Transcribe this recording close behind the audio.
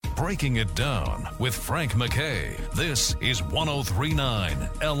Breaking It Down with Frank MacKay. This is 1039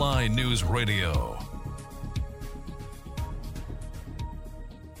 LI News Radio.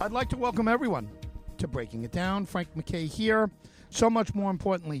 I'd like to welcome everyone to Breaking It Down. Frank MacKay here. So much more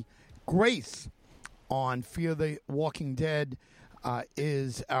importantly, Grace on Fear the Walking Dead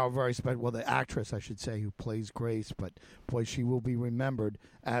is our very special, well, the actress, I should say, who plays Grace. But, boy, she will be remembered,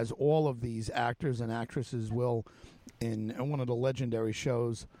 as all of these actors and actresses will, in one of the legendary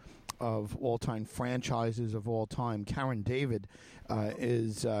shows of all-time franchises of all time. Karen David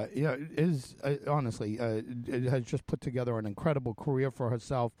honestly has just put together an incredible career for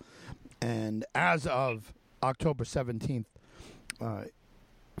herself. And as of October 17th,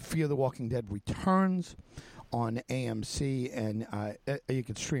 Fear the Walking Dead returns on AMC, and you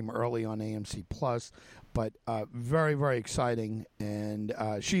can stream early on AMC Plus. But very, very exciting, and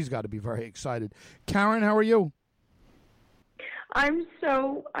she's got to be very excited. Karen, how are you? I'm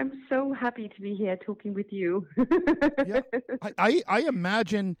so happy to be here talking with you. Yeah, I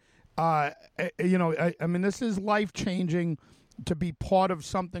imagine, I mean, this is life-changing to be part of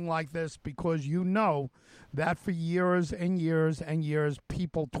something like this, because you know that for years and years and years,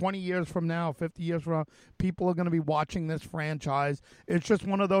 people, 20 years from now, 50 years from now, people are going to be watching this franchise. It's just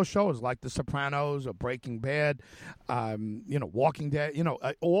one of those shows like The Sopranos or Breaking Bad, Walking Dead,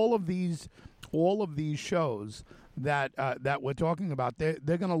 all of these shows that we're talking about, they're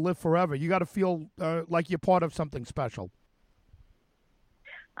going to live forever. You got to feel like you're part of something special.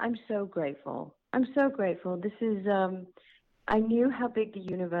 I'm so grateful. This is I knew how big the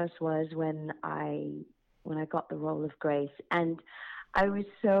universe was when I got the role of Grace, and I was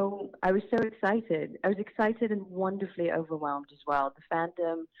so excited. I was excited and wonderfully overwhelmed as well. The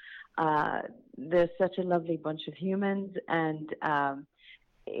fandom, there's such a lovely bunch of humans, and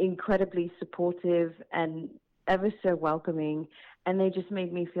incredibly supportive and ever so welcoming, and they just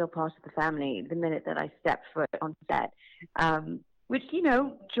made me feel part of the family the minute that I stepped foot on set. Which,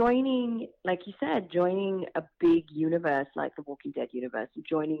 joining, like you said, joining a big universe like the Walking Dead universe, and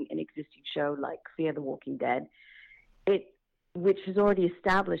joining an existing show like Fear the Walking Dead, which has already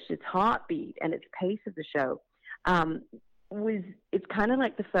established its heartbeat and its pace of the show, it's kind of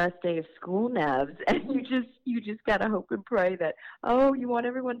like the first day of school nerves, and you just gotta hope and pray that, you want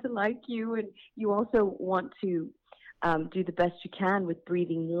everyone to like you, and you also want to do the best you can with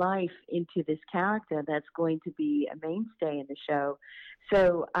breathing life into this character that's going to be a mainstay in the show.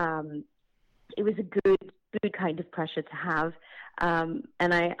 So it was a good kind of pressure to have,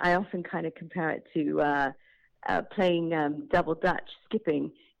 and I often kind of compare it to playing double Dutch,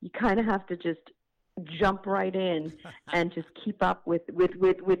 skipping. You kind of have to just jump right in and just keep up with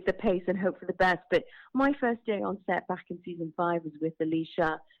the pace and hope for the best. But my first day on set back in season 5 was with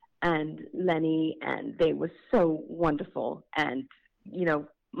Alicia and Lenny, and they were so wonderful. And,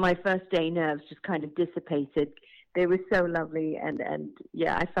 my first day nerves just kind of dissipated. They were so lovely, and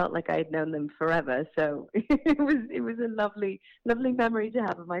yeah, I felt like I had known them forever. So it was a lovely memory to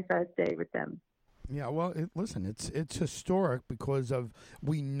have of my first day with them. Yeah, well, listen, it's historic because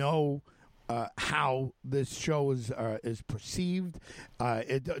we know how this show is perceived.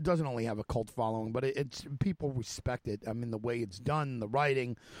 It doesn't only have a cult following, but it's people respect it. I mean, the way it's done, the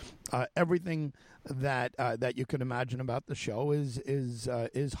writing, everything that you can imagine about the show is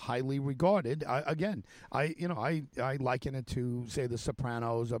highly regarded. I liken it to, say, The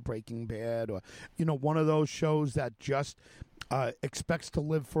Sopranos or Breaking Bad, or one of those shows that just expects to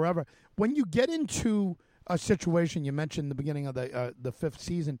live forever. When you get into a situation, you mentioned the beginning of the 5th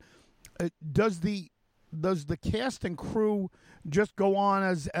season. Does the cast and crew just go on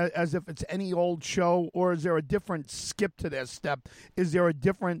as if it's any old show, or is there a different skip to their step? Is there a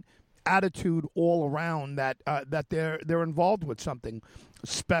different attitude all around that they're involved with something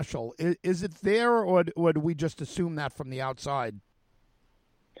special? Is it there, or do we just assume that from the outside?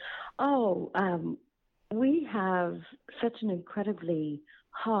 We have such an incredibly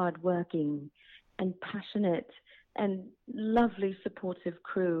hard-working and passionate and lovely supportive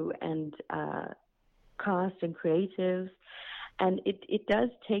crew and cast and creatives, and it does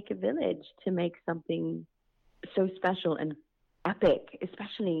take a village to make something so special and epic,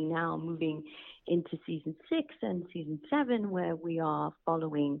 especially now moving into season 6 and season 7, where we are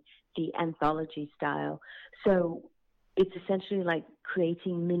following the anthology style. So it's essentially like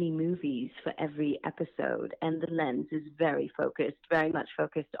creating mini movies for every episode, and the lens is very much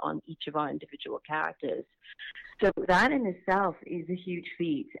focused on each of our individual characters. So that in itself is a huge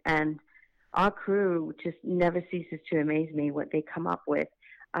feat, and our crew just never ceases to amaze me what they come up with.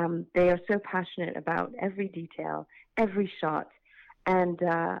 They are so passionate about every detail, every shot, and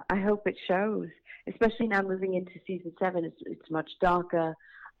I hope it shows, especially now moving into season 7. It's much darker.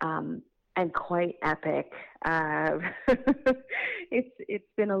 and quite epic.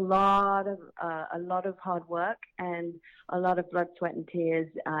 It's been a lot of hard work and a lot of blood, sweat, and tears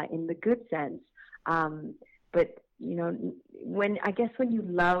in the good sense. But when you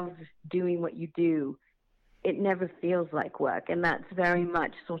love doing what you do, it never feels like work, and that's very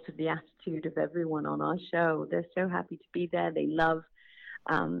much sort of the attitude of everyone on our show. They're so happy to be there. They love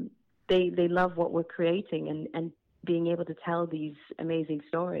they love what we're creating and being able to tell these amazing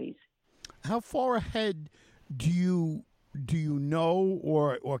stories. How far ahead do you know,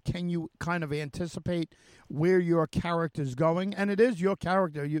 or can you kind of anticipate where your character's going? And it is your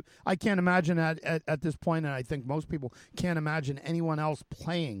character. I can't imagine at this point, and I think most people can't imagine anyone else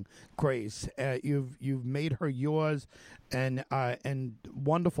playing Grace. You've made her yours, and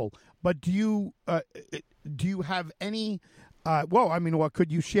wonderful. But do you have any? What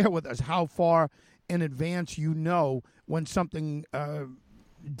could you share with us? How far in advance you know when something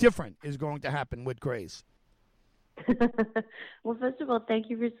different is going to happen with Grace? Well, first of all, thank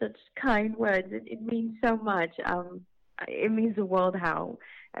you for such kind words. It means so much. It means the world how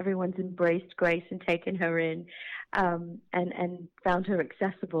everyone's embraced Grace and taken her in, and found her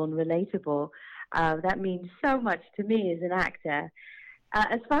accessible and relatable. That means so much to me as an actor.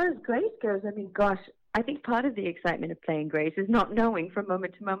 As far as Grace goes, I think part of the excitement of playing Grace is not knowing from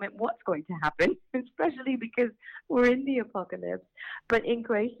moment to moment what's going to happen, especially because we're in the apocalypse. But in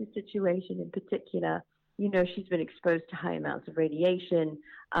Grace's situation in particular, she's been exposed to high amounts of radiation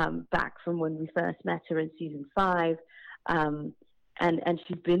back from when we first met her in season 5. And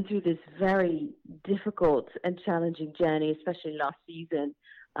she's been through this very difficult and challenging journey, especially last season,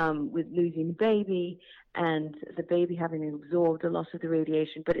 with losing the baby and the baby having absorbed a lot of the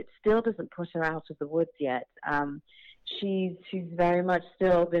radiation. But it still doesn't put her out of the woods yet. She's very much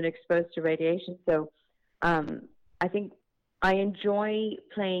still been exposed to radiation. So I think I enjoy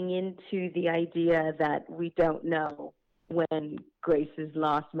playing into the idea that we don't know when Grace's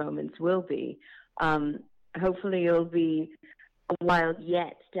last moments will be. Hopefully it'll be a while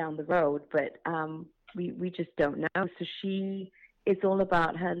yet down the road, but we just don't know. So it's all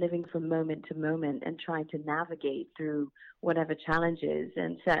about her living from moment to moment and trying to navigate through whatever challenges.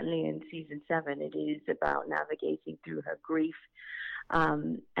 And certainly in season 7, it is about navigating through her grief,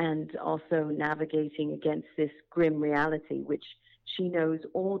 and also navigating against this grim reality, which she knows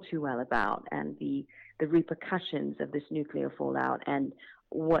all too well about, and the repercussions of this nuclear fallout and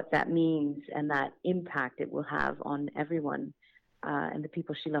what that means and that impact it will have on everyone and the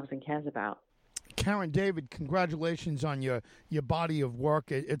people she loves and cares about. Karen David, congratulations on your body of work.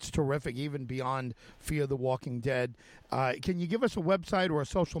 It's terrific, even beyond Fear the Walking Dead. Can you give us a website or a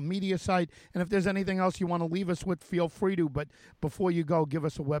social media site? And if there's anything else you want to leave us with, feel free to. But before you go, give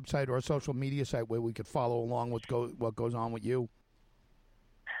us a website or a social media site where we could follow along with what goes on with you.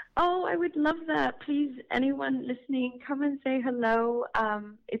 Oh, I would love that. Please, anyone listening, come and say hello.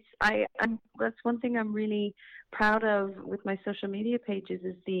 That's one thing I'm really proud of with my social media pages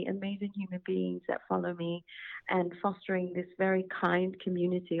is the amazing human beings that follow me and fostering this very kind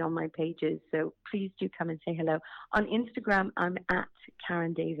community on my pages. So please do come and say hello. On Instagram, I'm at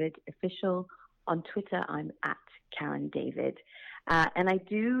Karen David Official. On Twitter, I'm at Karen David. And I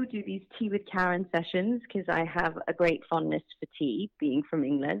do these Tea with Karen sessions because I have a great fondness for tea, being from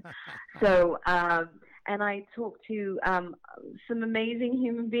England. So, and I talk to some amazing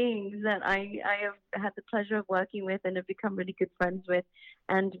human beings that I have had the pleasure of working with and have become really good friends with.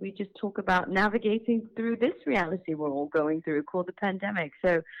 And we just talk about navigating through this reality we're all going through called the pandemic.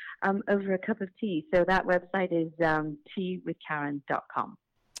 So over a cup of tea. So that website is teawithkaren.com.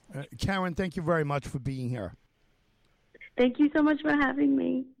 Karen, thank you very much for being here. Thank you so much for having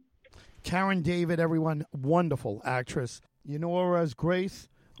me. Karen David, everyone, wonderful actress. You know her as Grace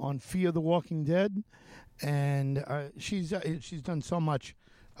on Fear the Walking Dead, and she's done so much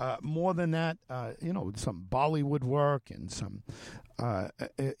more than that. Some Bollywood work and some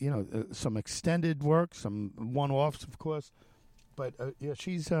some extended work, some one-offs, of course. But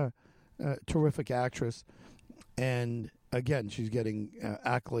she's a terrific actress, and again, she's getting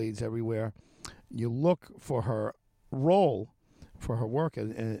accolades everywhere. You look for her role, for her work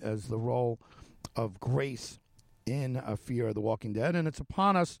as the role of Grace in Fear of the Walking Dead, and it's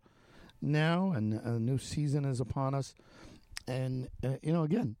upon us now, and a new season is upon us. And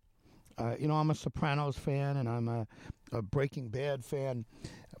again, I'm a Sopranos fan, and I'm a Breaking Bad fan,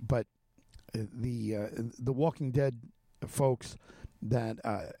 but the Walking Dead folks that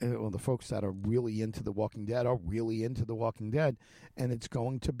the folks that are really into the Walking Dead are really into the Walking Dead, and it's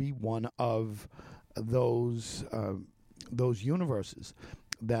going to be one of those universes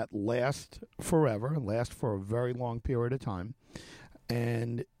that last forever, last for a very long period of time,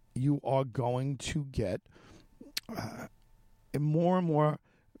 and you are going to get more and more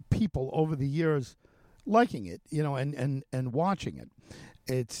people over the years liking it, and watching it.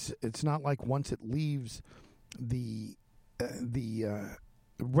 It's not like once it leaves the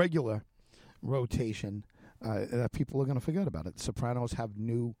regular rotation that people are going to forget about it. Sopranos have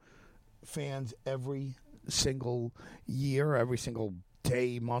new fans every single year, every single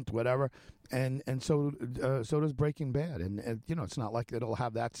day, month, whatever, and so does Breaking Bad, and it's not like it'll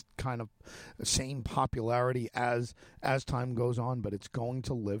have that kind of same popularity as time goes on, but it's going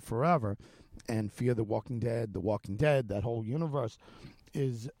to live forever. And Fear the Walking Dead, that whole universe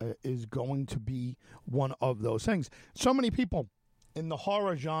is going to be one of those things. So many people in the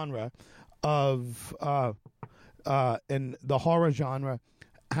horror genre have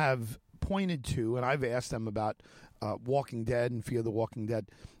pointed to, and I've asked them about Walking Dead and Fear the Walking Dead,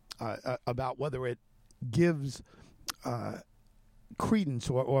 about whether it gives credence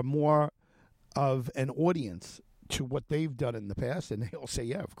or more of an audience to what they've done in the past, and they'll say,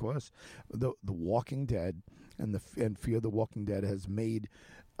 yeah, of course, the Walking Dead and Fear the Walking Dead has made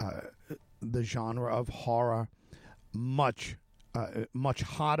the genre of horror much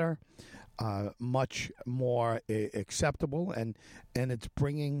hotter, much more acceptable, and it's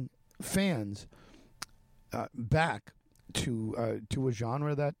bringing fans back to a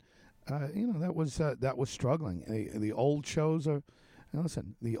genre that that was struggling. The old shows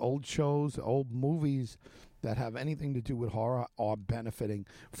the old movies that have anything to do with horror are benefiting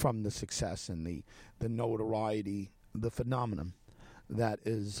from the success and the notoriety, the phenomenon that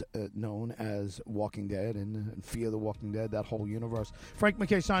is known as Walking Dead and Fear the Walking Dead, that whole universe. Frank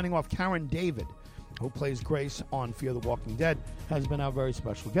MacKay signing off. Karen David, who plays Grace on Fear the Walking Dead, has been our very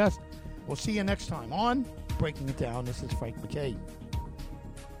special guest. We'll see you next time on Breaking It Down. This is Frank MacKay.